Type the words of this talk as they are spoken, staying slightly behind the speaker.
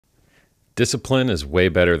Discipline is way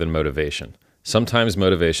better than motivation. Sometimes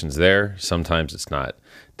motivation's there, sometimes it's not.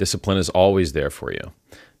 Discipline is always there for you.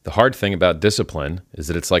 The hard thing about discipline is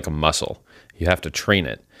that it's like a muscle. You have to train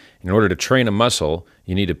it. In order to train a muscle,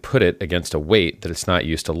 you need to put it against a weight that it's not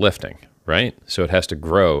used to lifting, right? So it has to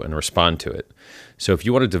grow and respond to it. So if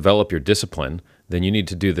you want to develop your discipline, then you need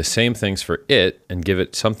to do the same things for it and give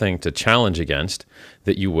it something to challenge against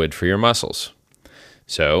that you would for your muscles.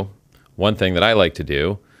 So one thing that I like to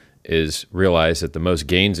do is realize that the most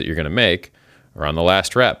gains that you're going to make are on the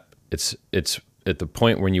last rep. It's at the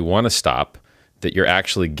point when you want to stop that you're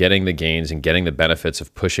actually getting the gains and getting the benefits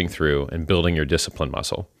of pushing through and building your discipline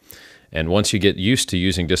muscle. And once you get used to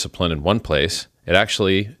using discipline in one place, it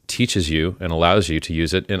actually teaches you and allows you to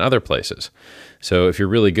use it in other places. So if you're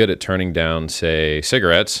really good at turning down, say,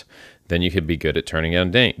 cigarettes, then you could be good at turning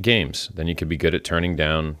down games. Then you could be good at turning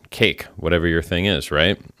down cake, whatever your thing is,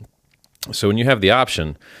 right? So when you have the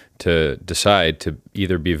option to decide to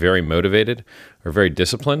either be very motivated or very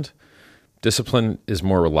disciplined, discipline is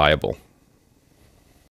more reliable.